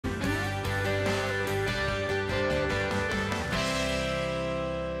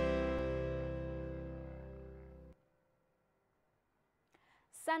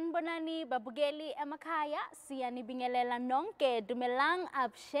Sanibonani babukeli emakhaya siyanibingelela nonke dumelang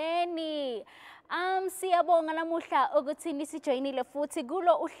absheni. Siyabonga namuhla ukuthi nisijoyinile futhi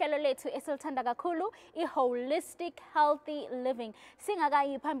kulo uhlelo lethu esilithanda kakhulu i-holistic healthy living.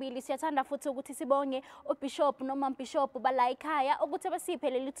 Singakayi phambili siyathanda futhi ukuthi sibonge uBishop noma uBishop bala ekhaya ukuthi basiphe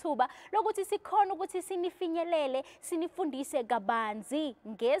leli thuba lokuthi sikhona ukuthi sinifinyelele sinifundise kabanzi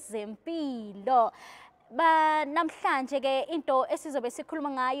ngezempilo. Namhlanje ke into esizobe sikhuluma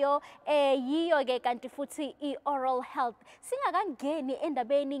ngayo yiyo ke kanti futhi i-oral health. Singakangeni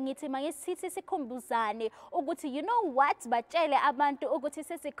endabeni ngithi mangisithi sikhumbuzane ukuthi you know what batshele abantu ukuthi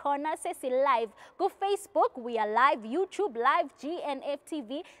sesikhona live ku Facebook, we are live, YouTube live, GNF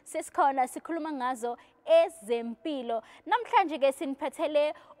TV sesikhona sikhuluma ngazo ezempilo. Namhlanje ke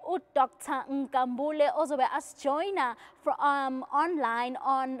siniphathele uDr. Nkambule ozobe asjoina from online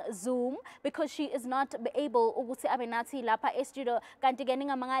on Zoom because she is not able ukuthi abe nathi lapha e-studio kanti ke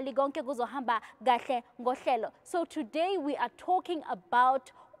ningamangali konke kuzohamba kahle ngohlelo. So today we are talking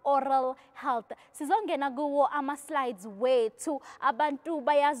about oral health. Sizongena kuwo ama slides wethu abantu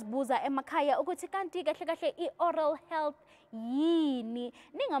bayazibuza emakhaya ukuthi kanti kahle kahle i-oral health yini.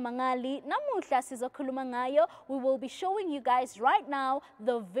 Ningamangali namuhla sizokhuluma ngayo. We will be showing you guys right now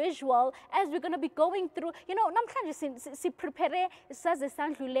the visual as we're going to be going through, you know, namhlanje si prepare saze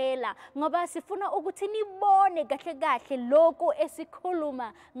sandlulela ngoba sifuna ukuthi nibone kahle kahle lokho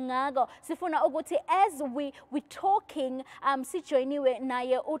esikhuluma ngako. Sifuna ukuthi as we talking sijoyiniwe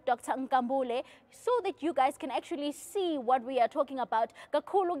naye uDr. Nkambule so that you guys can actually see what we are talking about.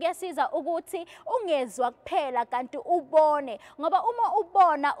 Kakhulu kuyasiza ukuthi ungezwa kuphela kanti ubone ngoba uma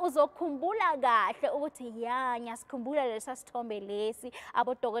ubona uzokhumbula kahle ukuthi ya ngiyasikhumbula lesa sithombe lesi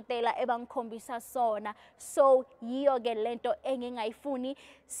abodokotela ebangikhombisa sona. So yiyo ke lento engingayifuni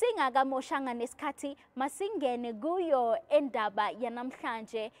singakamoshanga nesikhathi masingene kuyo endaba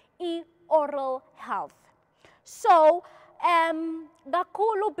yanamhlanje i-oral health. So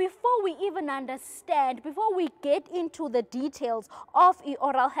Gakulu, before we even understand, before we get into the details of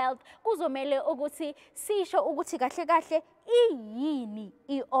oral health, kuzomele ukuthi sisho ukuthi kahle kahle iyini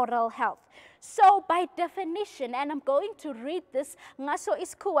oral health. So by definition, and I'm going to read this ngaso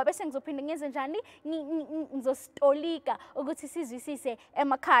isikhuwa bese ngizophinde ngenze njani ngizostolika ukuthi sizwisise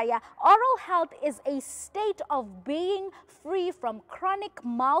emakhaya. Oral health is a state of being free from chronic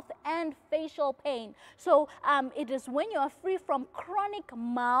mouth and facial pain. So it is when you are free from chronic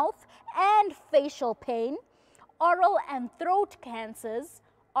mouth and facial pain, oral and throat cancers,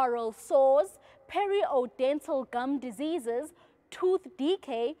 oral sores, periodontal gum diseases, tooth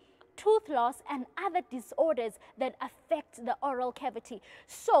decay, tooth loss, and other disorders that affect the oral cavity.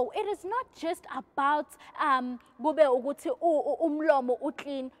 So it is not just about umlomo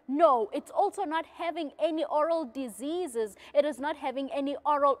uklin. No, it's also not having any oral diseases. It is not having any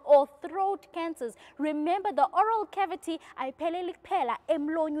oral or throat cancers. Remember, the oral cavity ayipheleli kuphela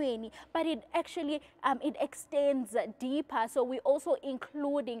emlonyeni, but it actually it extends deeper. So we're also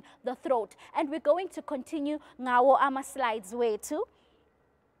including the throat, and we're going to continue ngawo ama slides wethu.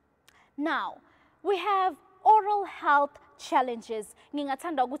 Now, we have oral health challenges.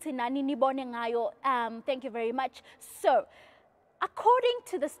 Ngingathanda ukuthi nani nibone ngayo. Thank you very much. So, according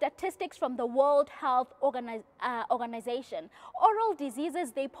to the statistics from the World Health Organization, oral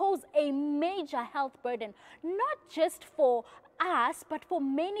diseases, they pose a major health burden, not just for us, but for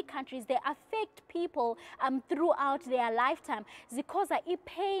many countries. They affect people throughout their lifetime. Zikoza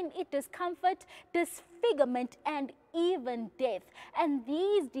pain, discomfort, disfigurement, and even death. And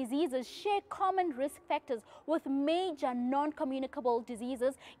these diseases share common risk factors with major non-communicable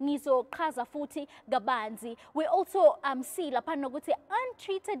diseases. Ngizo chaza futhi gabanzi. We also see lapha nokuthi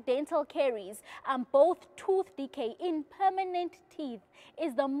untreated dental caries, both tooth decay in permanent teeth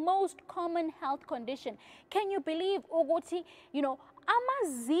is the most common health condition. Can you believe ukuthi, you know,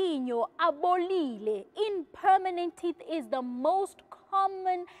 amazinyo abolile in permanent teeth is the most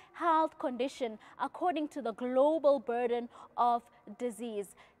common health condition according to the global burden of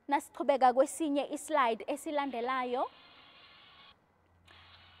disease. Nasiqhubeka kwesinye islide esilandelayo.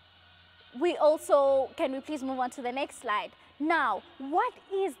 We also, can we please move on to the next slide? Now, what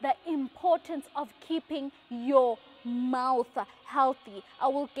is the importance of keeping your mouth healthy? I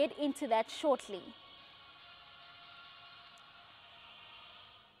will get into that shortly.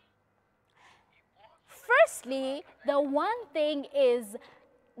 Firstly, the one thing is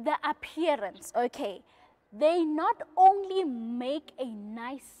the appearance, okay? They not only make a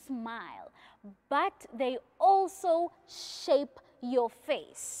nice smile, but they also shape your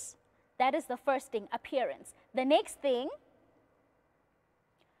face. That is the first thing, appearance. The next thing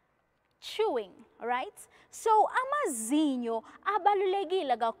chewing, right? So amazinyo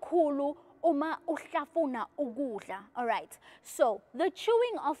abalulekile kakhulu uma uhlafuna ukudla, all right? So the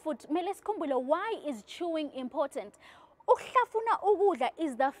chewing of food, kumele sikhumbule, why is chewing important? Ukuhlafuna ukudla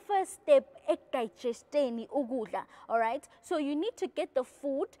is the first step ekdigesteni ukudla, all right? So you need to get the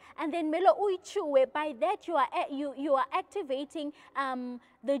food and then melo uyichewe. By that you are activating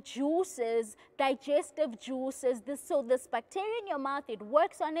the juices, digestive juices. So this bacteria in your mouth, it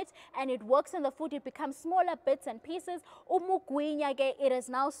works on it and it works on the food. It becomes smaller bits and pieces. It is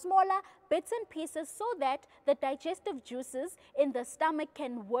now smaller bits and pieces so that the digestive juices in the stomach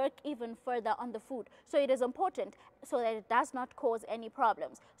can work even further on the food. So it is important so that it does not cause any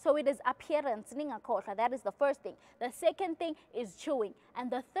problems. So it is appearance, that is the first thing. The second thing is chewing. And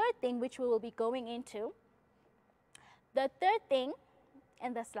the third thing, which we will be going into, the third thing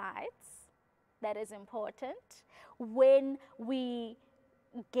in the slides that is important when we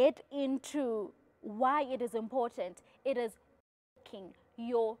get into why it is important, it is making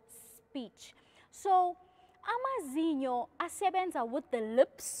your speech. So amazinyo asebenza with the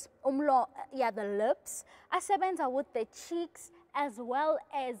lips, the lips, asebenza with the cheeks as well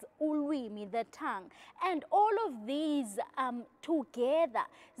as ulwimi, the tongue. And all of these together,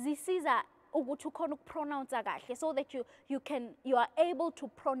 zisiza ukuthi ukhona ukupronounce kahle, so that you are able to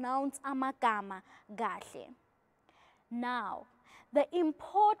pronounce amagama kahle. Now, the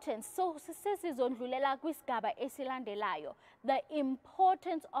importance, so sesizondlulela kwisigaba esilandelayo, the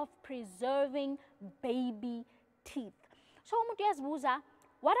importance of preserving baby teeth. So umuntu uyazibuza,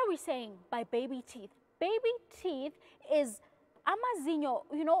 what are we saying by baby teeth? Baby teeth is amazinyo,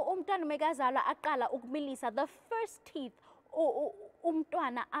 umntwana megazalwa aqala ukumilisa, the first teeth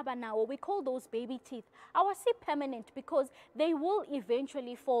umntwana abanawo, we call those baby teeth. Awasi permanent because they will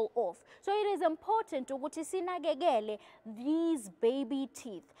eventually fall off. So it is important ukuthi sinakekele these baby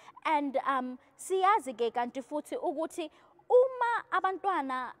teeth. And siyazi ke kanti futhi ukuthi uma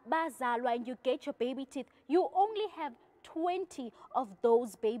abantwana bazalwa and you get your baby teeth, you only have 20 of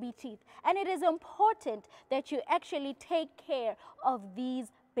those baby teeth. And it is important that you actually take care of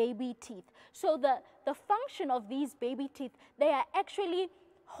these baby teeth. So the function of these baby teeth, they are actually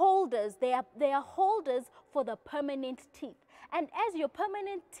holders. They are holders for the permanent teeth. And as your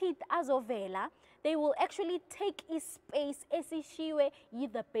permanent teeth azovela, they will actually take a space esishiwe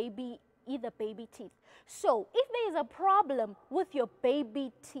either baby teeth. So if there is a problem with your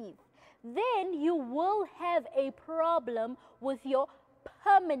baby teeth, then you will have a problem with your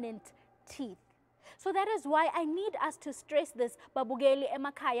permanent teeth. So that is why I need us to stress this, babugeli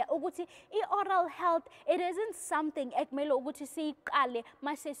emakhaya, ukuthi oral health, it isn't something ekumele ukuthi siqale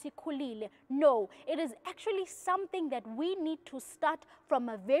mase sikhulile. No, it is actually something that we need to start from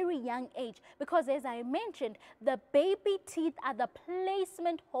a very young age, because as I mentioned, the baby teeth are the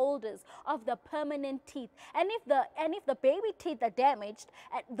placement holders of the permanent teeth. And if the baby teeth are damaged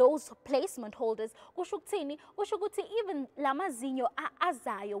at those placement holders, kusho ukuthi even lamazinyo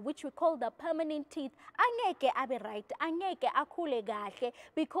azayo, which we call the permanent teeth, angeke abe right, angeke akhule kahle,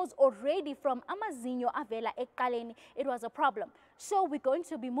 because already from amazinyo avela ekuqaleni it was a problem. So we're going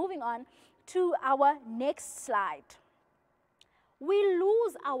to be moving on to our next slide. We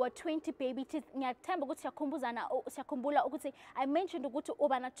lose our 20 baby teeth. Ngiyathemba ukuthi siyakhumbula ukuthi I mentioned ukuthi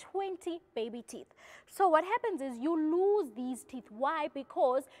ubana 20 baby teeth. So what happens is you lose these teeth. Why?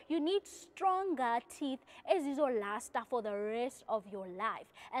 Because you need stronger teeth ezizolasta for the rest of your life.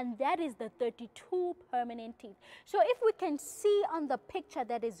 And that is the 32 permanent teeth. So if we can see on the picture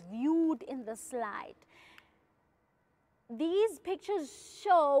that is viewed in the slide, these pictures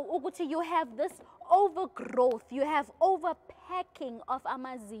show ukuthi you have this overgrowth, you have overpacking of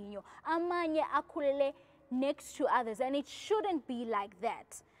amazinyo. Amanye akhulele next to others, and it shouldn't be like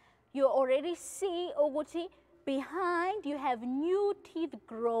that. You already see ukuthi behind you have new teeth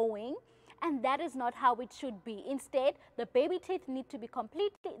growing, and that is not how it should be. Instead, the baby teeth need to be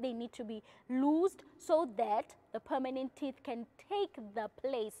they need to be loosed so that the permanent teeth can take the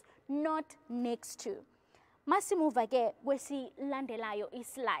place, not next to. Masimuva ke kwesilandelayo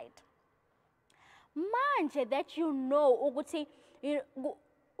slide. Manje that you know ukuthi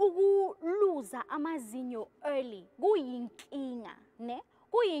ukuluza amazinyo early kuyinkinga, ne?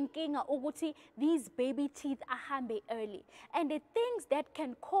 Kuyinkinga ukuthi these baby teeth ahambe early. And the things that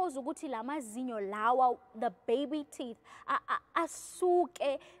can cause ukuthi lamazinyo lawa, the baby teeth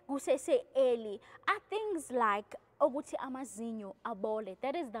asuke kusese early, are things like ukuthi amazinyo abole.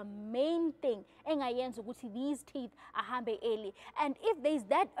 That is the main thing engayenza ukuthi these teeth ahambe early. And if there is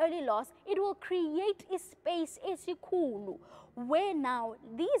that early loss, it will create a space esikhulu where now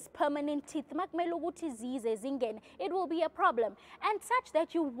these permanent teeth makumele ukuthi zize zingene, it will be a problem, and such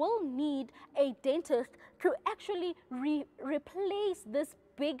that you will need a dentist to actually replace this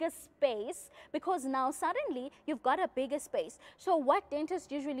bigger space, because now suddenly you've got a bigger space. So what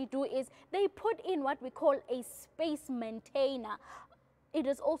dentists usually do is they put in what we call a space maintainer. It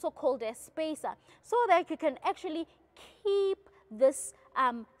is also called a spacer, so that you can actually keep this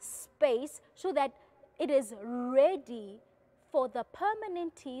space so that it is ready for the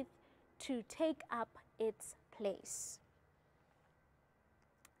permanent teeth to take up its place.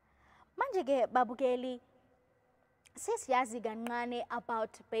 Manje ke babukeli, sesiyazi kancane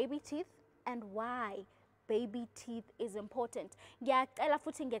about baby teeth and why baby teeth is important. Ngiyacela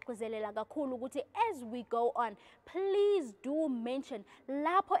futhi ngiyagcizelela kakhulu ukuthi as we go on, please do mention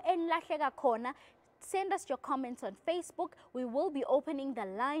lapho enilahleka khona. Send us your comments on Facebook. We will be opening the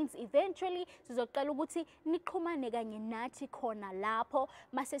lines eventually. Sizocela ukuthi niqhumane kanye nathi khona lapho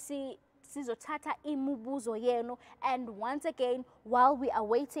mase sizothatha imibuzo yenu. And once again, while we are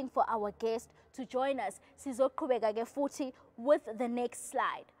waiting for our guest to join us, sizoqhubeka ke futhi with the next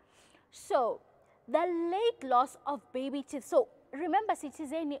slide. So, the late loss of baby teeth. So, remember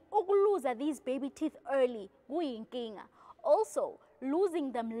sithizeni ukuluza these baby teeth early kuyinkinga. Also,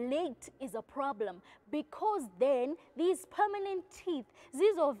 losing them late is a problem, because then these permanent teeth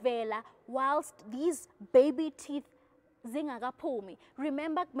zizovela whilst these baby teeth zingakaphumi.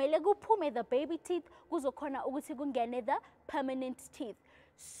 Remember, kumele kuphume the baby teeth kuzokhona ukuthi kungene the permanent teeth.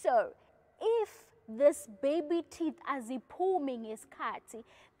 So if this baby teeth aziphumi ngesikhathi,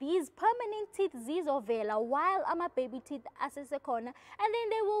 these permanent teeth zizovela while ama baby teeth asesekhona, and then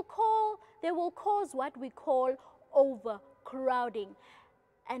they will cause what we call overcrowding.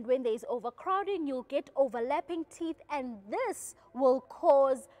 And when there is overcrowding, you'll get overlapping teeth, and this will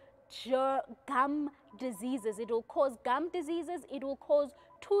cause gum diseases. It will cause gum diseases, it will cause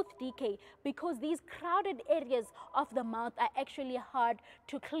tooth decay, because these crowded areas of the mouth are actually hard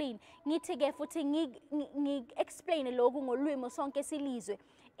to clean. Ngithe futhi explain lokhu ngolwimi sonke silizwe.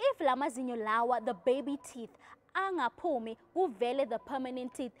 If lamazinyo lawa, the baby teeth, angaphumi kuvele the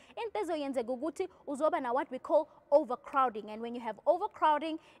permanent teeth, into ezoyenzeka ukuthi uzoba na what we call overcrowding. And when you have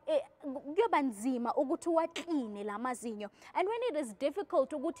overcrowding, kuyoba nzima ukuthi uwakline lamazinyo, and when it is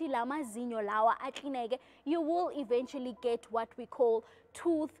difficult ukuthi lamazinyo lawa aklineke, you will eventually get what we call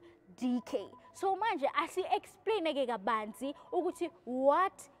tooth decay. So manje asi explain ke kabanzi ukuthi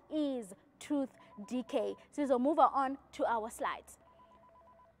what is tooth decay. So we'll move on to our slides.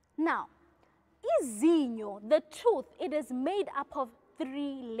 Now, izinyo, the tooth, it is made up of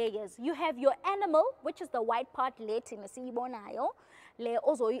 3 layers. You have your enamel, which is the white part, le siyibona le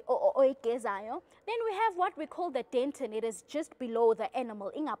oyigezayo. Then we have what we call the dentin. It is just below the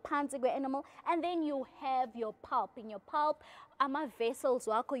enamel, ingaphansi kwe-enamel. And then you have your pulp. In your pulp, ama vessels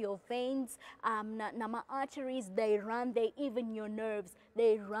wako, your veins, nama arteries, they run there, even your nerves,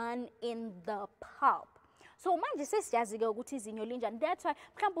 they run in the pulp. So manje sesiyazi-ke ukuthi izinyo linjani. That's why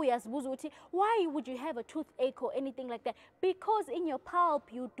mhlawumbe uyazibuza ukuthi why would you have a toothache or anything like that? Because in your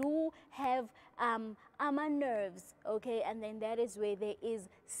pulp you do have ama nerves, okay, and then that is where there is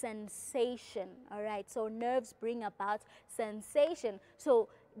sensation. All right, so nerves bring about sensation. So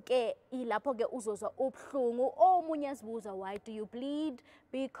ke ilapho ke uzozwa ubuhlungu. Omunye azibuza, why do you bleed?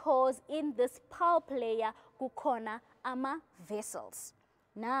 Because in this pulp layer kukhona ama vessels.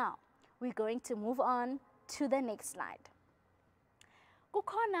 Now we're going to move on to the next slide.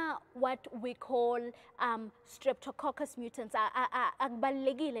 Kukhona what we call Streptococcus mutans.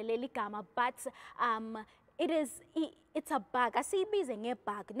 Akubalulekile leli gama, but it's a bug. Asiyibize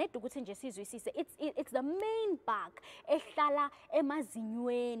ngebug, nedwa ukuthi nje sizwisise. It's the main bug ehlala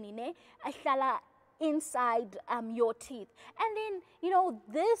emazinyweni, ne, ehlala inside your teeth. And then, you know,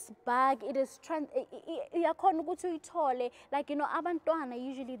 this bug, it is iyakhona ukuthi uyithole, like, you know, abantwana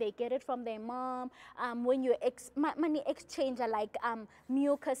usually they get it from their mom. When you many exchange like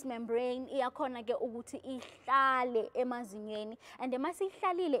mucous membrane, iyakhona ke ukuthi ihlale emazinyweni, and mase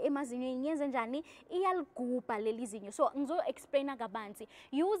ihlalile emazinyweni yenze njani, iyalgubha leli zinyo. So ngizo explaina kabanzi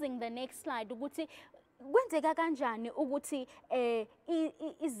using the next slide ukuthi kwenzeka kanjani ukuthi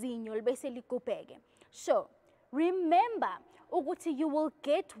izinyo libese ligubheke. So remember ukuthi you will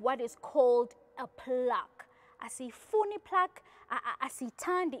get what is called a plaque. Asifuni plaque,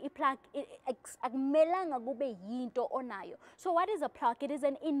 asithandi iplaque, akumelanga kube yinto onayo. So what is a plaque? It is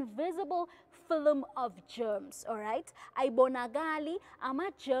an invisible film of germs, all right? Ayibonakali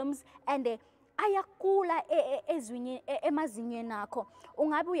ama germs, and ayakula emazinyweni akho.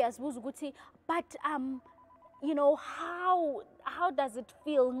 Ungabe uyazibuza ukuthi but you know, how does it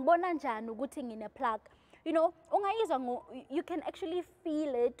feel? Ngibona njani ukuthi ngine plaque? You know, you can actually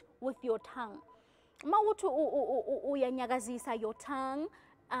feel it with your tongue. Mawuthi uyanyakazisa your tongue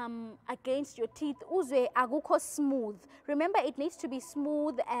against your teeth, uzwe akukho smooth. Remember, it needs to be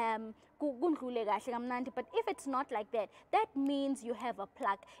smooth, kundlule kahle kamnandi. But if it's not like that, that means you have a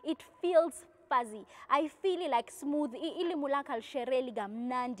plaque. It feels fuzzy. I feel like smooth, ilimu lakho alishereli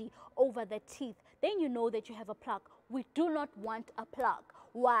kamnandi over the teeth. Then you know that you have a plaque. We do not want a plaque.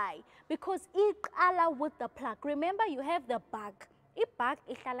 Why? Because iqala with the plaque. Remember, you have the bug. Ibug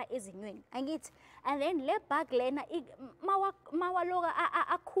ihlala ezinyweni, angithi, and then le bug lena mawaloka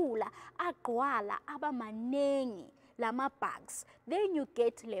akhula agqwala aba manengi lama bugs, then you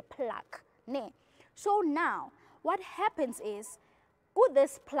get le plaque, ne? So now what happens is, with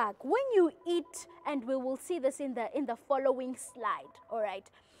this plaque, when you eat, and we will see this in the following slide, all right,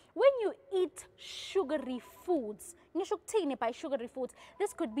 when you eat sugary foods, ngisho ukuthini by sugary foods,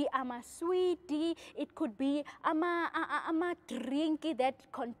 this could be sweetie, it could be ama drinky that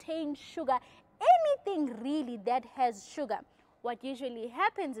contains sugar, anything really that has sugar. What usually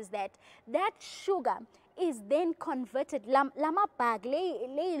happens is that sugar is then converted, lama bag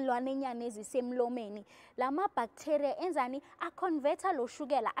leyilwanenyana ezisemlomeni, lama bacteria enzani aconverta lo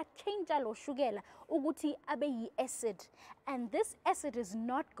shugela, change lo shugela ukuthi abe yi acid, and this acid is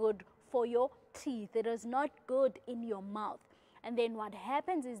not good for your teeth. It is not good in your mouth. And then what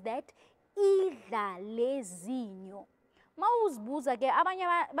happens is that idla lezinyo. Mawuzibuza ke abanye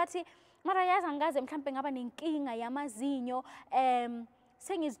bathi mara yazi angaze mhlambe ngaba nenkinga yamazinyo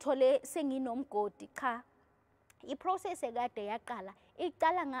sengizithole senginomgodi. Cha, iprocess ekade yaqala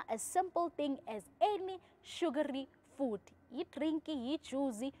iqala nga a simple thing as any sugary food, yidrinki,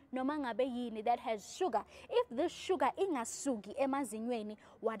 yijuice, noma ngabe yini that has sugar. If this sugar ingasuki emazinyweni,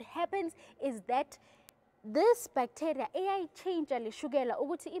 what happens is that this bacteria iyayichinja le shugela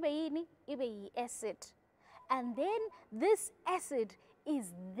ukuthi ibe yini, ibe yi acid, and then this acid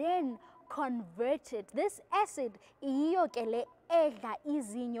is then converted. This acid iyo ke le edla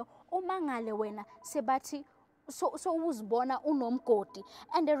izinyo uma ngale wena sebathi so uzibona unomgodi.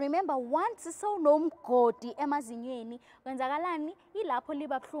 And remember, once sewunomgodi emazinyweni kwenzakalani, ilapho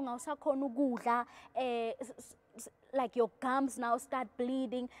liba buhlungu usakhona ukudla, like your gums now start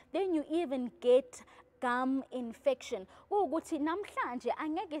bleeding, then you even get gum infection. Ukuthi namhlanje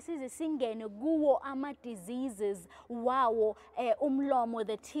angeke size singene kuwo ama diseases wawo umlomo,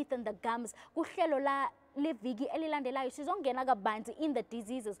 the teeth and the gums. Kuhlelo la leviki elilandelayo sizongena kabanzi in the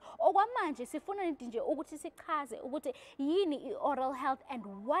diseases. Okwamanje sifuna nje ukuthi sichaze ukuthi yini oral health and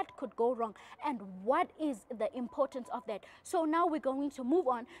what could go wrong and what is the importance of that. So now we're going to move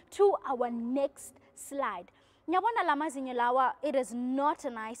on to our next slide. Nyabona lamazinyo lawa, it is not a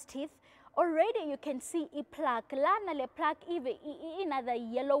nice teeth. Already you can see a plaque. Lana le plaque even another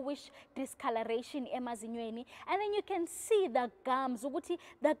yellowish discoloration emazinyweni, and then you can see the gums. Ukuthi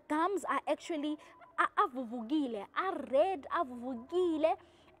the gums are actually avuvugile, are red, avuvugile,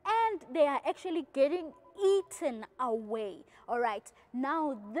 and they are actually getting eaten away. All right,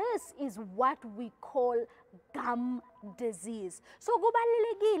 now this is what we call gum disease. So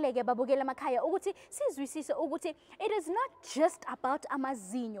kubalulekile ke babukela emakhaya ukuthi sizwisise ukuthi it is not just about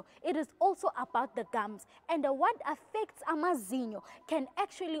amazinyo, it is also about the gums, and what affects amazinyo can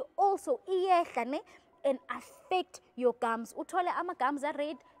actually also iyehla and affect your gums. Uthole ama gums are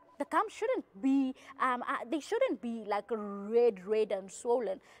red. The gums shouldn't be they shouldn't be like red and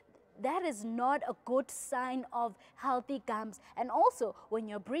swollen. That is not a good sign of healthy gums. And also, when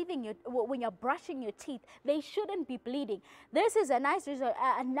you're when you're brushing your teeth, they shouldn't be bleeding. This is a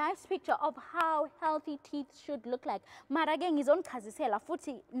nice picture of how healthy teeth should look like. Marage ngizonichazisela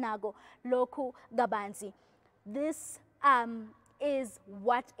futhi nago lokhu gabanzi. This is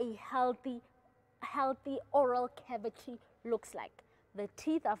what a healthy oral cavity looks like. The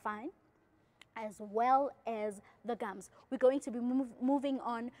teeth are fine, as well as the gums. We're going to be moving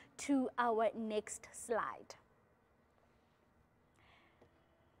on to our next slide.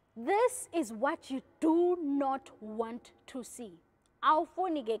 This is what you do not want to see.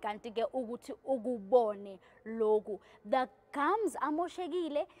 Awufunike kanti ke ukuthi ukubone lokhu. The gums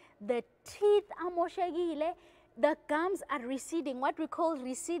amoshekile, the teeth amoshekile, the gums are receding. What we call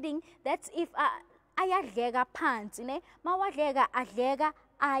receding, that's if ayadleka phansi, ne? Mawadleka adleka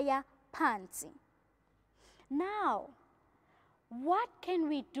aya phansi. Now, what can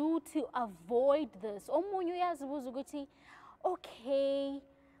we do to avoid this? Omunye uyazibuza ukuthi okay,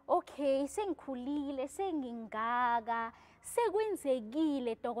 sengikhulile, sengingaka,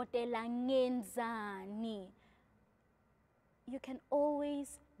 sekwenzekile dokotela ngenzani, you can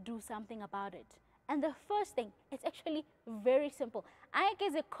always do something about it. And the first thing, it's actually very simple. I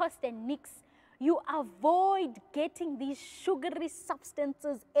guess it costs nix. You avoid getting these sugary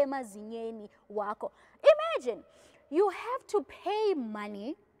substances emazinyeni wako. Imagine, you have to pay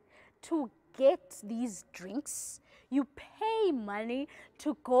money to get these drinks. You pay money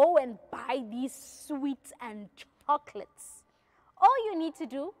to go and buy these sweets and chocolates. All you need to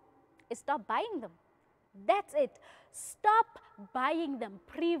do is stop buying them. That's it. Stop buying them.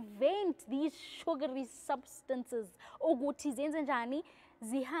 Prevent these sugary substances ukuthi zenze njani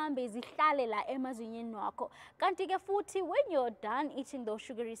zihambe zihlale la emazinyeni wakho. Kanti ke futhi when you're done eating those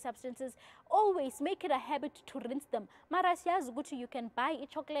sugary substances, always make it a habit to rinse them. Mara siyazi ukuthi you can buy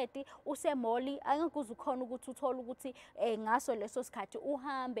ichocolate usemoli angeke uzukhona ukuthi uthole ukuthi ngaso leso sikhathi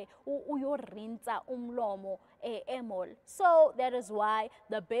uhambe uyorinsa umlomo emall. So that is why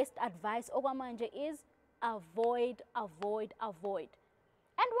the best advice okwamanje is avoid, avoid, avoid.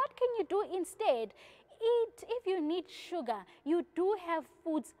 And what can you do instead? Eat, if you need sugar, you do have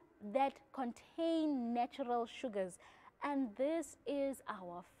foods that contain natural sugars. And this is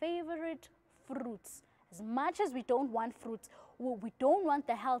our favorite fruits. As much as we don't want fruits, we don't want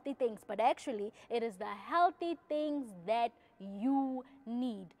the healthy things, but actually it is the healthy things that you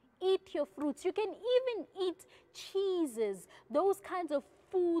need. Eat your fruits. You can even eat cheeses, those kinds of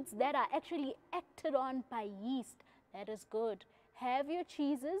foods that are actually acted on by yeast. That is good. Have your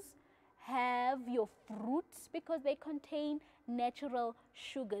cheeses, have your fruits because they contain natural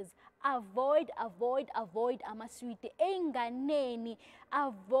sugars. Avoid, avoid, avoid ama-sweet enganeni.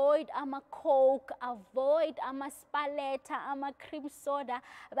 Avoid ama-coke, avoid ama-spaletta, ama-cream soda,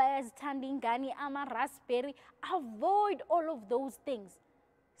 bayazithanda ingane, ama-raspberry. Avoid all of those things.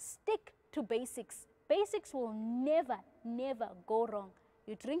 Stick to basics. Basics will never, never go wrong.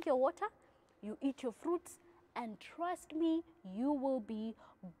 You drink your water, you eat your fruits, and trust me, you will be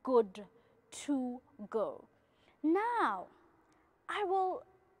good to go. Now, I will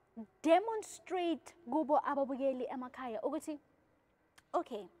demonstrate kubo ababukeli emakhaya ukuthi,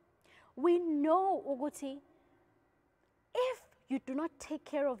 okay, we know ukuthi if you do not take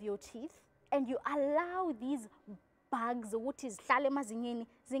care of your teeth and you allow these bugs ukuthi zihlale emazinyeni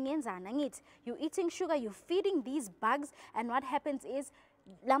zingenzana ngithi, you're eating sugar, you're feeding these bugs, and what happens is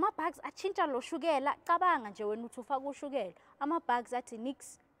lama bugs achintsha lo shukela. Cabanga nje wena uthi ufaka ushukela, ama bugs athi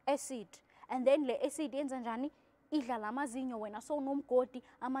nix acid, and then le acid yenza njani idla lamazinyo wena so unomgodi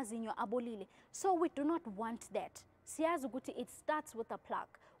amazinyo abolile. So we do not want that. Siyazi ukuthi it starts with a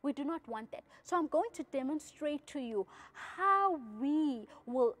plaque. We do not want that. So I'm going to demonstrate to you how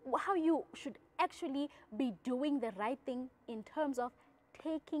you should actually be doing the right thing in terms of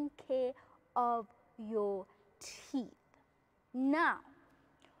taking care of your teeth. Now,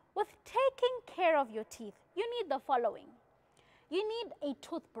 with taking care of your teeth, you need the following. You need a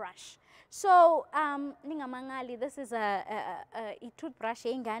toothbrush. So, ningamangali, this is a toothbrush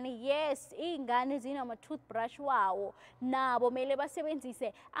engane. Yes, ingane zinama toothbrush wawo. Nabo mele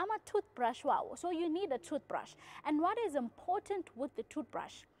basebenzise ama toothbrush wawo. So you need a toothbrush. And what is important with the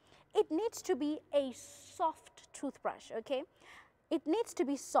toothbrush? It needs to be a soft toothbrush, okay? It needs to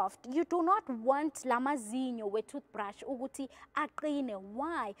be soft. You do not want lamazinyo we toothbrush ukuthi aqine.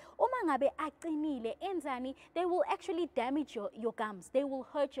 Why? Uma ngabe aqinile enzani, they will actually damage your gums. They will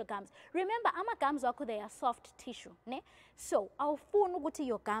hurt your gums. Remember, ama gums wakho, they are soft tissue, ne? So, awufuni ukuthi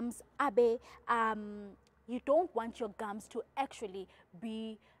your gums abe you don't want your gums to actually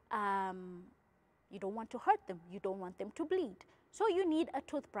be you don't want to hurt them. You don't want them to bleed. So you need a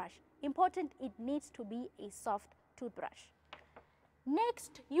toothbrush. Important, it needs to be a soft toothbrush.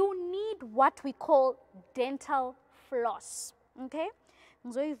 Next, you need what we call dental floss, okay?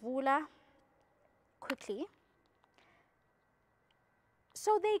 Ngizoyivula quickly.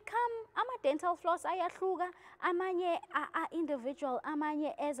 So they come, ama dental floss ayahluka, amanye are individual,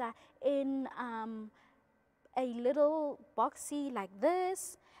 amanye are in a little boxy like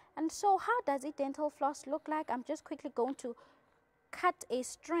this. And so how does a dental floss look like? I'm just quickly going to cut a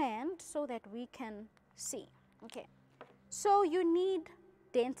strand so that we can see, okay? So you need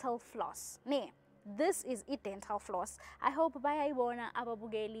dental floss. Ne, this is a dental floss. I hope bayayibona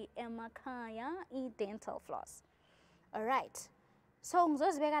ababukeli emakhaya I dental floss. All right. So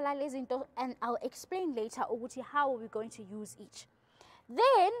ngizozibeka la lezi zinto and I'll explain later ukuthi how we're going to use each.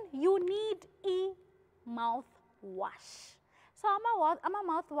 Then you need a mouthwash. So ama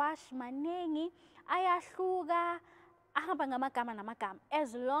mouthwash manengi ayahluka.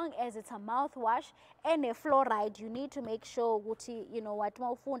 As long as it's a mouthwash and a fluoride, you need to make sure, you know what,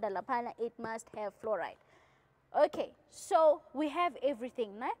 it must have fluoride. Okay, so we have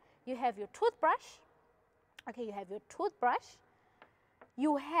everything, né? You have your toothbrush. Okay, you have your toothbrush.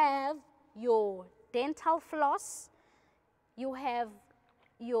 You have your dental floss. You have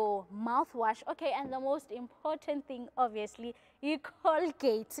your mouthwash. Okay, and the most important thing, obviously,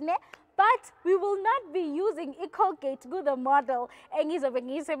 Colgate, ne? But we will not be using Colgate with the model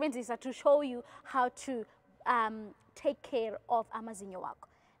to show you how to take care of amazinyo wako.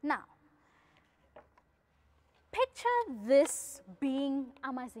 Now, picture this being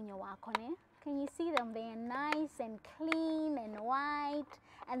amazinyo wako, ne? Can you see them? They are nice and clean and white,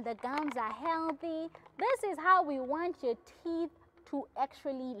 and the gums are healthy. This is how we want your teeth to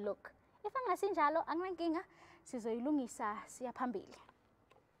actually look. If angasinjalo, angankinga sizoyilungisa siya phambili.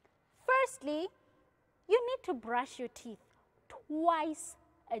 Firstly, you need to brush your teeth twice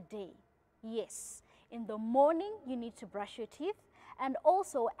a day. Yes, in the morning you need to brush your teeth, and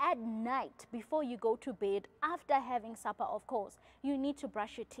also at night before you go to bed, after having supper, of course, you need to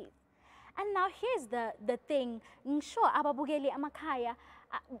brush your teeth. And now here's the thing, ngisho ababukeli amakhaya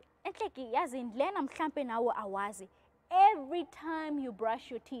enhleki yazi lena mhlambe nawo awazi. Every time you brush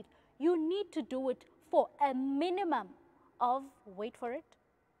your teeth, you need to do it for a minimum of, wait for it,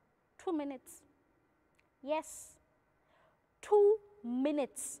 2 minutes. Yes, 2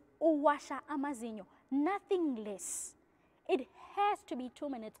 minutes uwasha amazinyo, nothing less. It has to be 2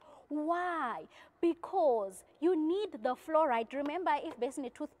 minutes. Why? Because you need the fluoride. Remember, if there's a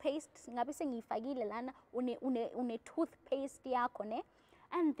toothpaste, ngabe sengifakile lana une toothpaste yakho ne,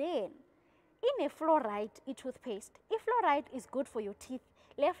 and then in a fluoride toothpaste, if fluoride is good for your teeth,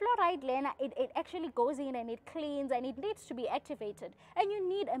 le fluoride lena, it actually goes in and it cleans and it needs to be activated, and you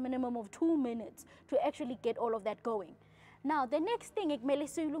need a minimum of 2 minutes to actually get all of that going. Now the next thing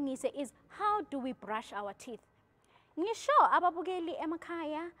is how do we brush our teeth? Ngisho ababukeli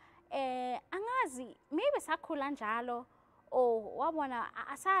emakhaya angazi maybe sakhula njalo or wabona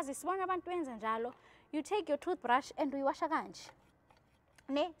asazi sibona abantu benza njalo. You take your toothbrush and uyawasha kanje,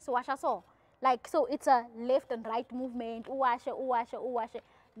 ne, so washa so, like so, it's a left and right movement, uwashe uwashe uwashe.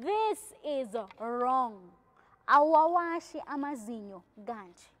 This is wrong. Awawashi amazinyo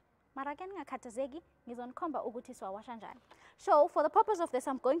kanje. Mara ke ngakhathazeki ngizonikhomba ukuthi siwawasha njani. So for the purpose of this,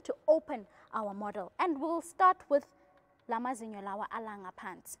 I'm going to open our model and we'll start with lamazinyo lawa alanga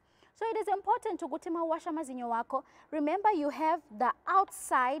pants. So it is important to ukuthi mawasha amazinyo wako, remember you have the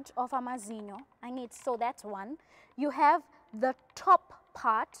outside of amazinyo, so that's one. You have the top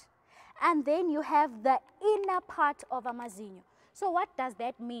part, and then you have the inner part of amazinyo. So what does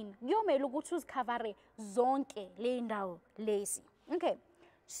that mean? Kuyomele ukuthi uzikhavare zonke le ndawo lezi. Okay,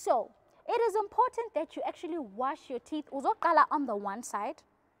 so it is important that you actually wash your teeth. Uzoqala on the one side.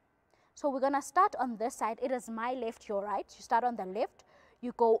 So we're going to start on this side. It is my left, your right. You start on the left.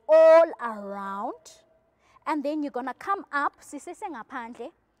 You go all around. And then you're going to come up.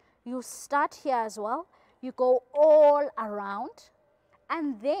 You start here as well. You go all around.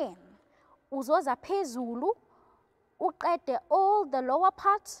 And then, uzoza phezulu. Uqede all the lower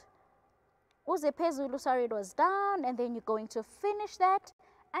part. Uze phezulu, sorry, it was down. And then you're going to finish that.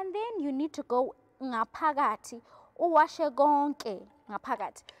 And then you need to go ngaphakathi. Uwashe konke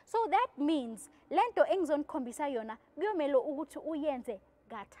ngaphakathi. So that means lento engizonikombisa yona kuyomela ukuthi uyenze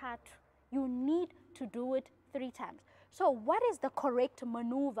kathathu. You need to do it 3 times. So what is the correct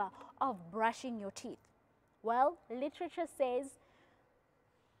maneuver of brushing your teeth? Well, literature says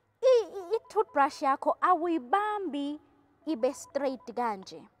i-toothbrush yakho awuyibambi ibe straight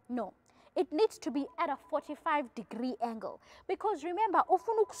kanje. No. It needs to be at a 45-degree angle. Because remember,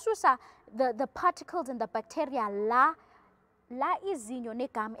 ufuna ukususa the particles and the bacteria la izinyo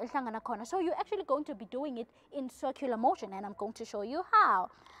negam elihlangana khona. So you're actually going to be doing it in circular motion, and I'm going to show you how.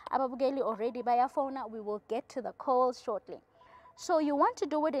 Ababukeli already bayafona. We will get to the calls shortly. So you want to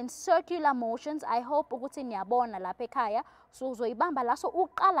do it in circular motions. I hope ukuthi niyabona lapha ekhaya. So uzoyibamba la, so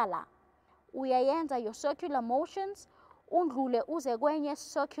uqala la. Uyayenza your circular motions. Undlule uze kwenye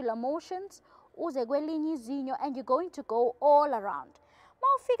circular motions, uze kwelinye izinyo, and you're going to go all around.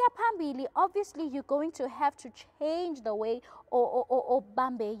 Mawufika phambili, obviously you're going to have to change the way or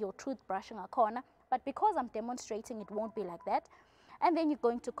bambe your toothbrush ngakhona, but because I'm demonstrating, it won't be like that. And then you're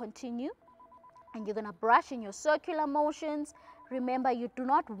going to continue, and you're going to brush in your circular motions. Remember, you do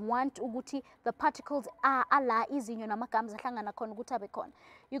not want ukuthi the particles ala izinyo namagams ahlangana khona ukuthi abe khona.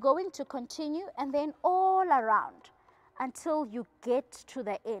 You're going to continue, and then all around until you get to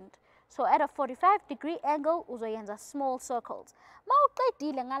the end. So at a 45-degree angle, uzoyenza small circles.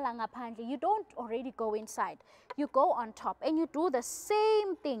 Mawuqedile ngala ngaphandle, you don't already go inside. You go on top and you do the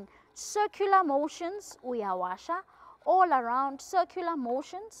same thing. Circular motions, uyawasha, all around circular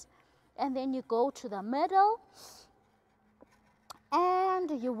motions. and then you go to the middle, and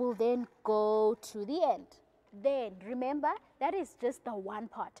you will then go to the end. Then remember, that is just the one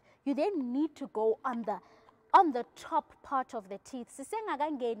part. You then need to go on the top part of the teeth.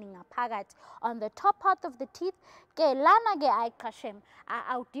 Sisengakangeni ngaphakathi on the top part of the teeth. Ke lana ke ayiqashem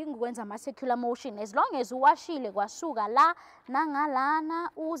awudingi ukwenza ama circular motion, as long as uwashile kwasuka la nangalana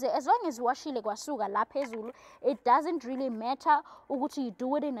uze, as long as uwashile kwasuka la phezulu, it doesn't really matter ukuthi you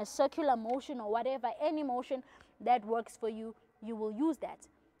do it in a circular motion or whatever, any motion that works for you, you will use that.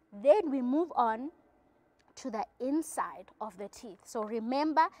 Then we move on to the inside of the teeth. So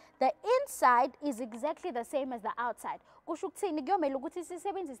remember, the inside is exactly the same as the outside. Kusho ukuthini? Kuyomela ukuthi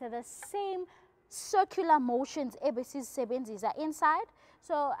sisebenzise the same circular motions ebesizisebenzisa inside.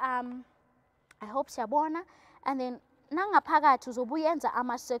 So I hope siyabona. And then nangaphakathi uzobuyenza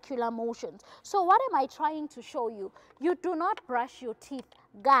ama circular motions. So what am I trying to show you? You do not brush your teeth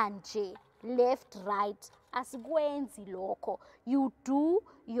kanje, left, right. Asikwenzi lokho. You do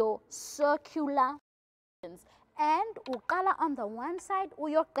your circular, and uqala on the one side,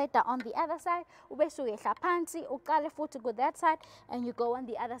 uyoqeda on the other side, ubese uyehla phansi, uqale futhi go that side, and you go on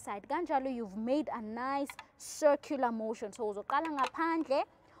the other side. Kanjalo you've made a nice circular motion. So uzoqala ngaphandle,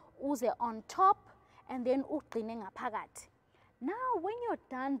 uze on top, and then ugcine ngaphakathi. Now when you're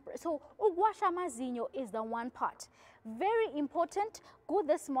done, so ukuwasha amazinyo is the one part. Very important, with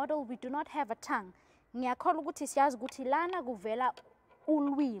this model we do not have a tongue. Ngiyakholwa ukuthi siyazi ukuthi lana kuvela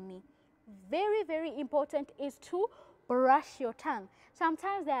ulwimi. Very, very important is to brush your tongue.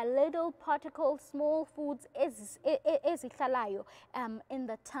 Sometimes there are little particles, small foods ezihlalayo in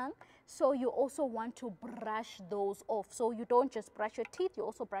the tongue. So you also want to brush those off. So you don't just brush your teeth, you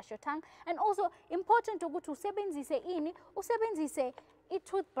also brush your tongue. And also important ukuthi usebenzise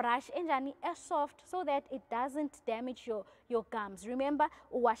i-toothbrush enjani soft, so that it doesn't damage your gums. Remember,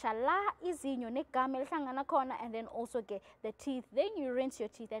 uwasha la izinyo negum elihlangana khona, and then also get the teeth. Then you rinse your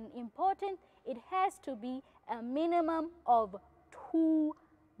teeth. And important, it has to be a minimum of 2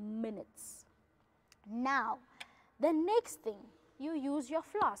 minutes. Now, the next thing, you use your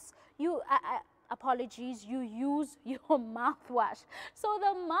floss. Apologies, you use your mouthwash. So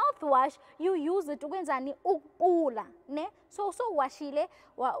the mouthwash, you use it ukwenzani ukupula, ne? So washile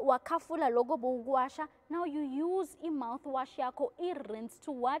wakafula logo bowuwasha. Now you use mouthwash yako rinse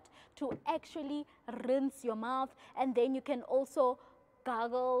to what? To actually rinse your mouth, and then you can also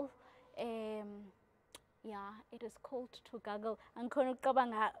gargle. Yeah, it is called to gargle. Angikhona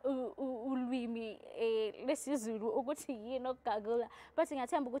ukucabanga ulwimi lesizulu ukuthi yini ukugargle, but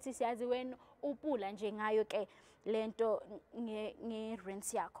ngiyathemba ukuthi siyazi when upula nje ngayo ke lento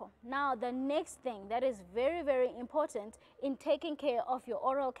nge-rinse yakho. Now the next thing that is very, very important in taking care of your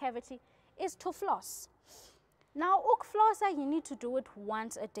oral cavity is to floss. Now ukuflossa, you need to do it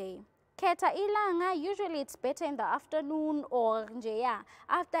once a day. Khetha ilanga, usually it's better in the afternoon or nje ya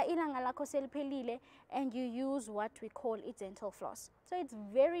after ilanga lakho seliphelile, and you use what we call a dental floss. So it's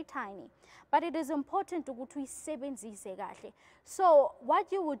very tiny, but it is important ukuthi uyisebenzise kahle. So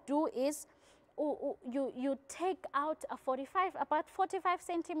what you would do is you take out about 45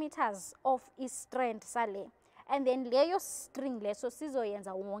 centimeters of strand sale, and then leyo string leso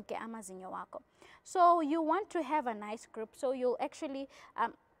sizoyenza wonke amazinyo wakho. So you want to have a nice grip, so you'll actually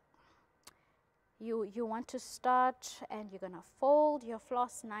you want to start, and you're gonna fold your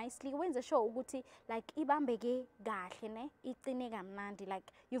floss nicely. Wenze sure ukuthi like ibambeke kahle ne, iqine kamnandi,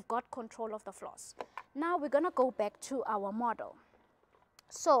 like you've got control of the floss. Now we're gonna go back to our model.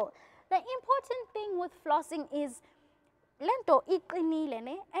 So the important thing with flossing is lento iqinile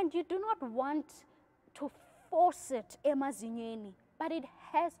ne, and you do not want to force it emazinyweni, but it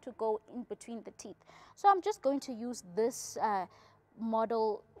has to go in between the teeth. So I'm just going to use this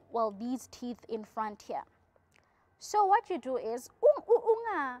model, well, these teeth in front here. So what you do is,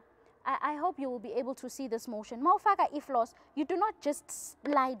 I hope you will be able to see this motion. Mawufaka ifloss, you do not just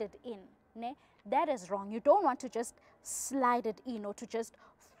slide it in, ne? That is wrong. You don't want to just slide it in or to just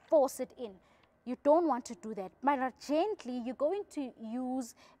force it in. You don't want to do that. But gently, you're going to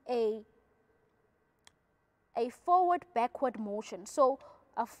use a forward-backward motion. So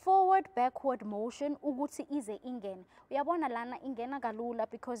a forward-backward motion, ukuthi ize ingene. Uyabona lana ingena kalula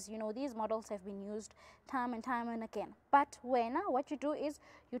because, you know, these models have been used time and time and again. But what you do is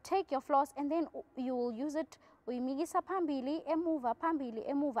you take your floss, and then you will use it, uyimikisa phambili,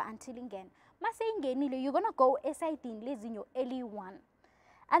 emuva until ingene. Mase ingenile, you're gonna go esayidini lezinyo eli1.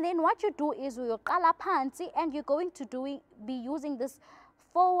 And then what you do is uyoqala phansi, and you're going to be using this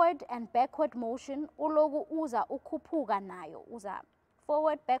forward and backward motion. Uloku uza ukhuphuka nayo, uza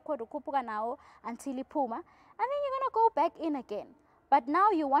forward, backward, ukhuphuka nawo until iphuma, and then you're gonna go back in again. But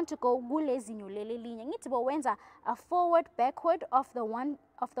now you want to go kule zinyo leli linye. Ngithi bowenza a forward backward of the one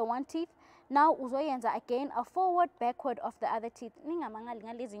teeth. Now uzoyenza again a forward backward of the other teeth. Ningamangali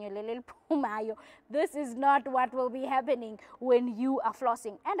ngale zinyo leli liphumayo. This is not what will be happening when you are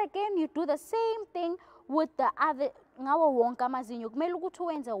flossing. And again you do the same thing with the other ngawo wonke amazinyo. Kumele ukuthi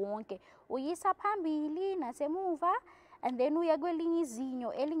uwenze wonke. Uyisa phambili nasemuva, and then uya kwelinye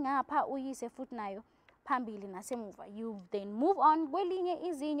izinyo elingapha uyise futhi nayo phambili nasemuva. You then move on kwelinye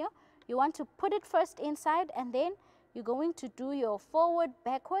izinyo. You want to put it first inside, and then you're going to do your forward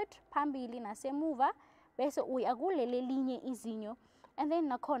backward phambili nasemuva bese uya kuleli linye izinyo, and then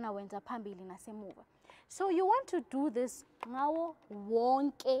nakhona wenza phambili nasemuva. So you want to do this ngawo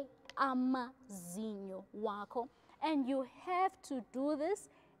wonke amazinyo wakho, and you have to do this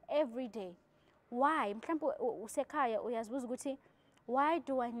every day. Why? Mhlawumbe usekhaya uyazibuza ukuthi, why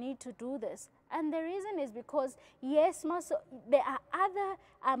do I need to do this? And the reason is because, yes, there are other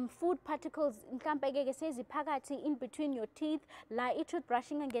food particles in between your teeth, like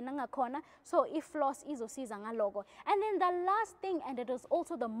toothbrushing and so if floss izosiza ngaloko. And then the last thing, and it is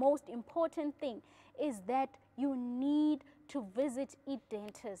also the most important thing, is that you need to visit a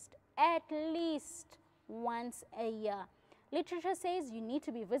dentist at least once a year. Literature says you need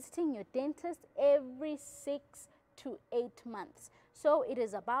to be visiting your dentist every 6 to 8 months. So it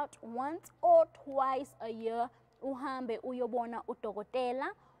is about once or twice a year uhambe uyobona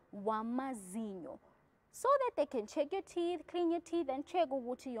udokotela wamazinyo, so that they can check your teeth, clean your teeth, and check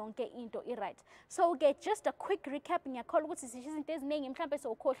ukuthi yonke into right. So get just a quick recap ngiyakhola ukuthi sisho izinto eziningi mhlambe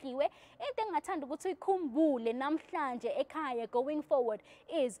sokhohliwe. Into engathanda ukuthi uyikhumbule namhlanje ekhaya going forward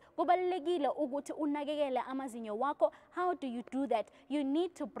is kubalekile ukuthi unakekele amazinyo wakho. How do you do that? You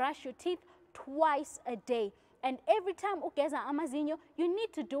need to brush your teeth twice a day. And every time ugeza amazinyo, you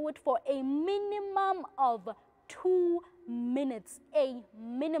need to do it for a minimum of 2 minutes. A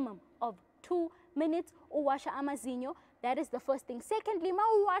minimum of 2 minutes uwasha amazinyo. That is the first thing. Secondly, ma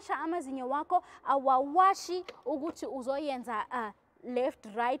uwasha amazinyo wako awawashi ukuthi uzoyenza left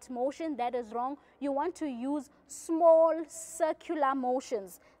right motion. That is wrong. You want to use small circular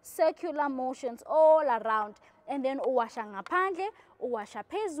motions all around. And then uwasha ngaphandle, uwasha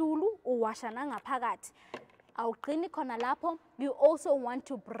phezulu, uwasha nangaphakathi. Awuqini khona lapho. You also want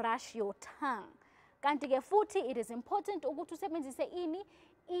to brush your tongue. Kanti ke futhi it is important ukuthi usebenzise ini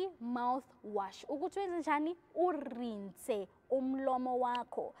i-mouthwash ukuthi wenze njani urinse umlomo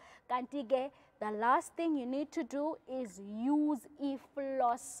wakho. Kanti ke the last thing you need to do is use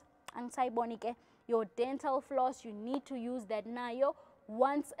i-floss. Angisayiboni ke your dental floss, you need to use that nayo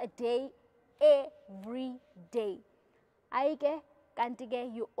once a day, every day. Ayike kanti ke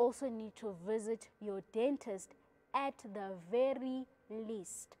you also need to visit your dentist at the very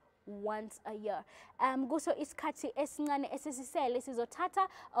least once a year. Kuso isikhathi esincane esisisele sizothatha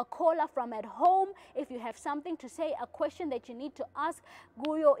a caller from at home. If you have something to say, a question that you need to ask,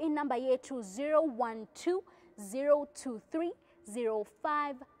 kuyo inumber yethu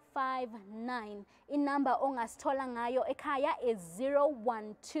 012-023-0559. Inumber ongasithola ngayo ekhaya is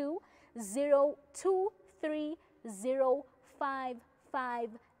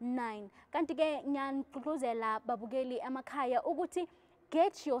 012-023-0559. Kanti ke ngiyanigqugquzela babukeli emakhaya ukuthi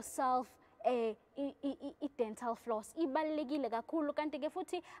get yourself a dental floss. Ibalekile kakhulu kanti ke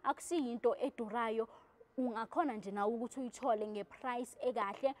futhi akusiyinto edurayo. Ungakhona nje nawe ukuthi uyithole ngeprice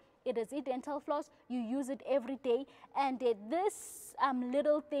ekahle. It is a dental floss. You use it every day, and this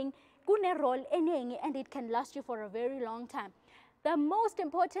little thing kune role eningi, and it can last you for a very long time. The most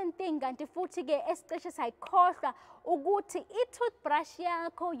important thing kanti futhi ke esicishe sayikhohlwa ukuthi i-toothbrush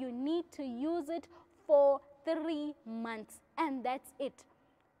yakho you need to use it for 3 months, and that's it.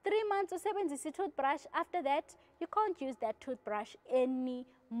 3 months usebenzisa i-toothbrush. After that, you can't use that toothbrush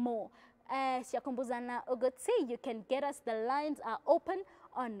anymore. Siyakhumbuzana ukuthi you can get us. The lines are open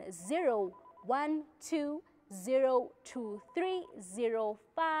on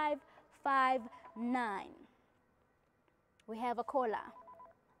 012-023-0559. We have a caller.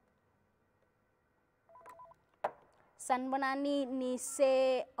 Sanbonani ni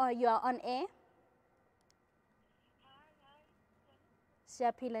say, you are on air.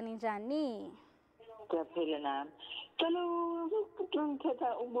 Siyaphila ninjani? Siyaphila nami. Cela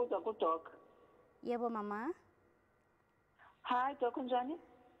ngithetha ukubuza kuDoc. Yebo mama. Hi Doc, unjani?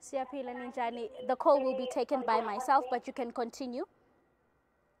 Siyaphila ninjani. The call will be taken by myself, but you can continue.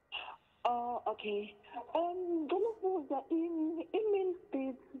 Oh, okay. Ngicela ukubuza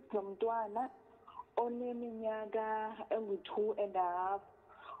i-milk zomntwana oneminyaka engu-2.5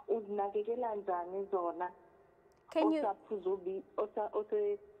 uzinakekela njani zona? Can you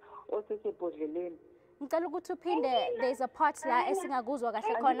osesebhodleleni? Ngicela ukuthi uphinde, there's a part la esingakuzwa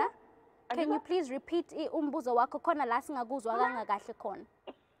kahle khona. Can you please repeat umbuzo wakho khona la singakuzwa kangakahle khona?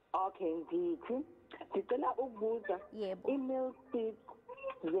 Okay, ngithi ngicela ukubuza Yebo. i-milk feed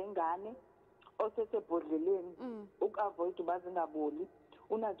zengane osesebhodleleni uk-avoid uba zingaboli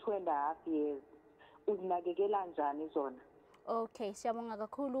una 2.5 years uzinakekela njani zona? Okay, siyabonga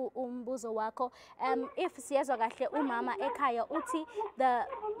kakhulu umbuzo wakho. If siyezwa kahle umama ekhaya uthi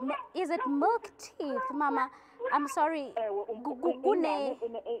is it milk teeth, mama? I'm sorry.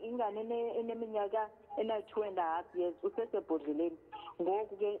 Ingane eneminyaka ena 2.5 years usesebhodleleni.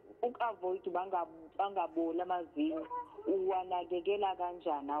 Ngoku ke uk-avoid bangaboli amazinyo uwanakekela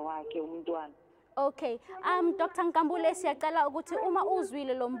kanjani awakhe umntwana? Okay, Dr. Nkambule, siyacela ukuthi uma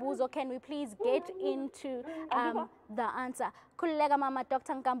uzwile lo mbuzo, can we please get into the answer? Khululeka mama,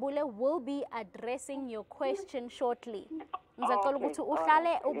 Dr. Nkambule will be addressing your question shortly. Ngizacela ukuthi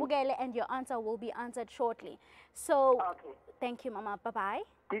uhlale ubukele and your answer will be answered shortly. So, thank you mama, bye-bye.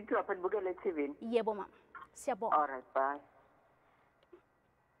 Did you happen bukele TV? Yebo mama, siyabonga. All right, bye.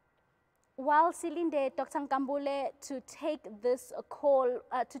 While Silinde, Dr. Nkambule, to take this call,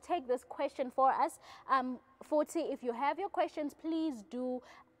 to take this question for us, 40, if you have your questions, please do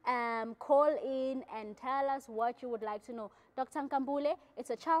call in and tell us what you would like to know. Dr. Nkambule,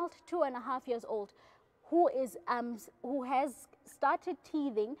 it's a child 2.5 years old who has started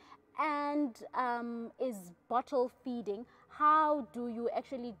teething and is bottle feeding. How do you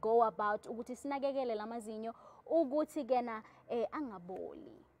actually go about ukuthi sinakekele lamazinyo ukuthi kena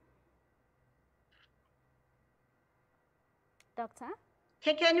angaboli? Doctor?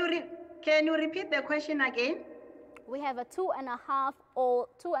 Can you repeat the question again? We have a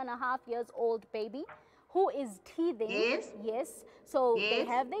 2.5 years old baby who is teething. Yes. Yes. So yes. They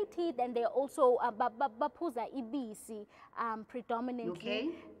have their teeth and they also baphuza ibisi predominantly. Okay.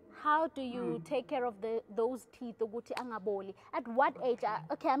 How do you take care of those teeth ukuthi angaboli? At what age?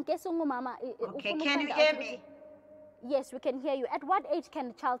 Okay, I'm guessing mama. Okay, can you hear me? Yes, we can hear you. At what age can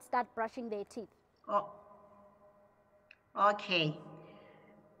a child start brushing their teeth? Oh. Okay.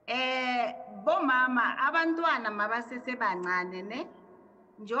 Bomama abantwana mabasese bancane ne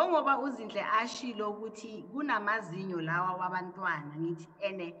njengoba uZinhle ashilo ukuthi kunamazinyo lawa wabantwana ngithi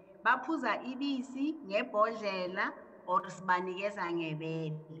ene baphuza ibisi ngebhodlela or sibanikeza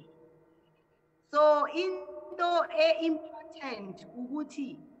ngebele. So into important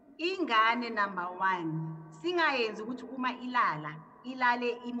ukuthi ingane number 1 singayenzi ukuthi uma ilale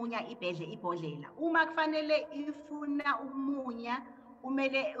imunya ibhodlela. Uma kufanele ifuna ukumunya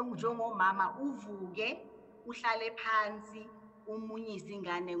umele njengomama uvuke uhlale phansi umunyise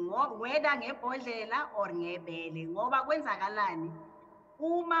ingane whether ngebhodlela or ngebele ngoba kwenzakalani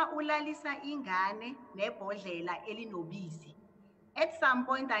uma ulalisa ingane nebhodlela elinobisi at some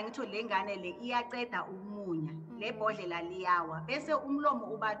point angitho lengane le iyaceda ukumunya lebhodlela liyawa bese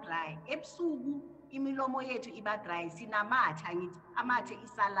umlomo uba dry ebusuku imilomo yethu iba dry sinamathe angithi amathe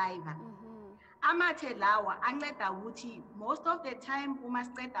isaliva amathe lawa anceda ukuthi most of the time uma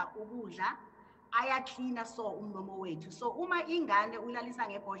siceda ukudla ayacleana so umlomo wethu so uma ingane ulalisa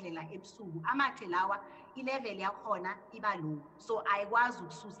ngebhodlela ebusuku amathe lawa ilevel yakhona iba low so ayikwazi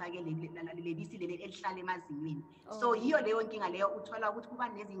ukususa ke lebisi leli elihlala emazinyweni so yiyo leyo nkinga leyo uthola ukuthi kuba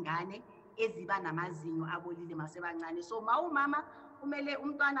nezingane eziba namazinyo abolile masebancane so mawumama umele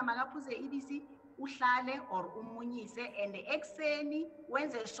umntwana makaphuze ibisi uhlale or umunyise and ekseni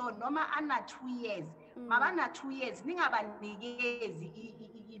wenze sure noma ana 2 years mabana 2 years ningabanikezi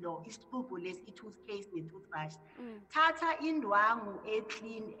isixubho lesi i-toothpaste ne-toothbrush thatha indwangu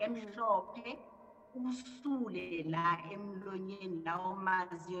eclean emhlophe usule la emlonyeni lawo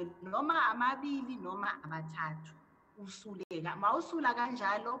mazinyo noma amabili noma amathathu usuleka mawusula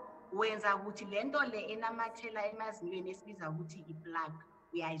kanjalo wenza ukuthi lento le enamathela emazinyweni esibiza ukuthi i-plaque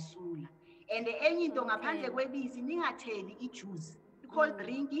uyayisula and enye into ngaphandle kwebisi ningatheli ijuice i-cold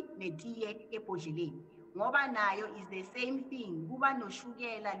drink netiye ebhodleleni ngoba nayo is the same thing kuba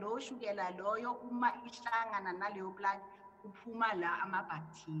noshukela lo shukela loyo uma ihlangana naleyo plaque uphuma la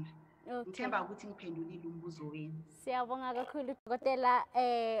amabacteria ngithemba ukuthi ngiphendulile umbuzo wenu siyabonga kakhulu dokotela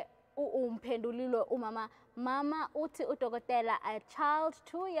umphendulilo umama mama uthi udokotela a child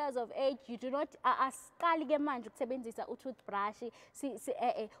 2 years of age you do not asiqali ke manje ukusebenzisa utoothbrush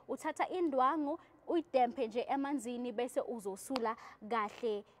uthatha indwangu uyidempe nje emanzini bese uzosula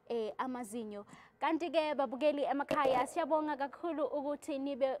kahle amazinyo Kanti-ke babukeli emakhaya siyabonga kakhulu ukuthi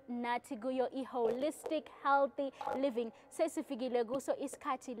nibe nathi kuyo i-holistic healthy living. Sesifikile kuso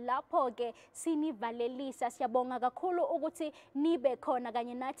isikhathi lapho-ke sinivalelisa. Siyabonga kakhulu ukuthi nibe khona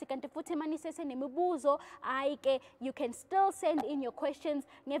kanye nathi, kanti futhi manisesenemibuzo ayike you can still send in your questions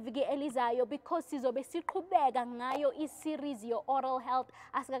ngeviki elizayo because sizobe siqhubeka ngayo i-series yo-oral health.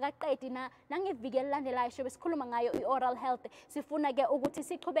 Asikakaqedi nangeviki elilandelayo sobe sikhuluma ngayo i-oral health. Sifuna-ke ukuthi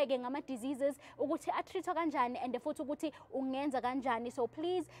siqhubeke ngama-diseases ukuthi a-treatwa kanjani and futhi ukuthi ungenza kanjani. So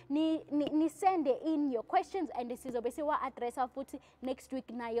please ni send in your questions and sizobe siwa-addressa futhi next week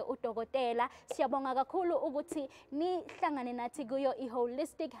naye udokotela. Siyabonga kakhulu ukuthi nihlangane nathi kuyo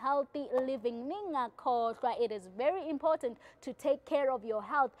i-holistic healthy living. Ningakhohlwa, it is very important to take care of your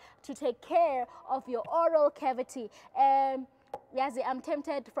health, to take care of your oral cavity. Yazi, I'm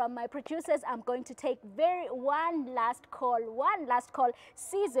tempted from my producers. I'm going to take one last call.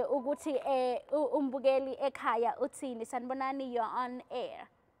 Size ukuthi umbukeli ekhaya uthini. Sanibonani, you're on air.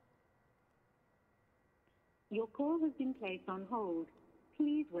 Your call has been placed on hold.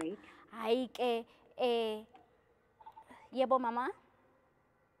 Please wait. Hayi ke yebo mama.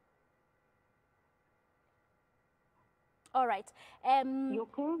 All right.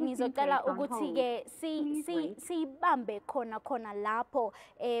 Ngizocela ukuthi ke sibambe khona lapho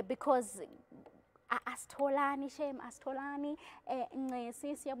because asitholani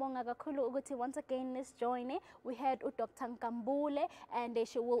Ncesi, siyabonga kakhulu ukuthi once again let's join. We had Dr. Nkambule and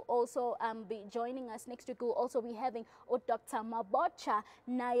she will also be joining us next week. We'll also be having Dr. Mabocha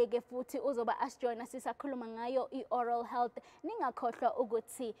naye ke futhi uzoba asjoina sisakhuluma ngayo i-oral health. Ningakhohlwa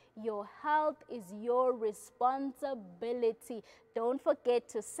ukuthi your health is your responsibility. Don't forget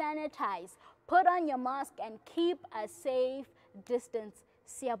to sanitize, put on your mask and keep a safe distance.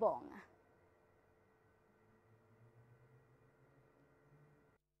 Siyabonga.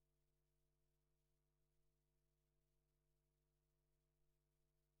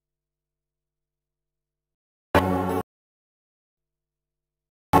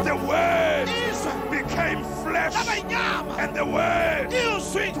 The Word became flesh, and the Word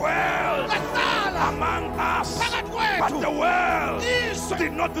dwelled among us. But the world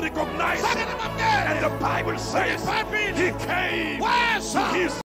did not recognize him. And the Bible says he came to his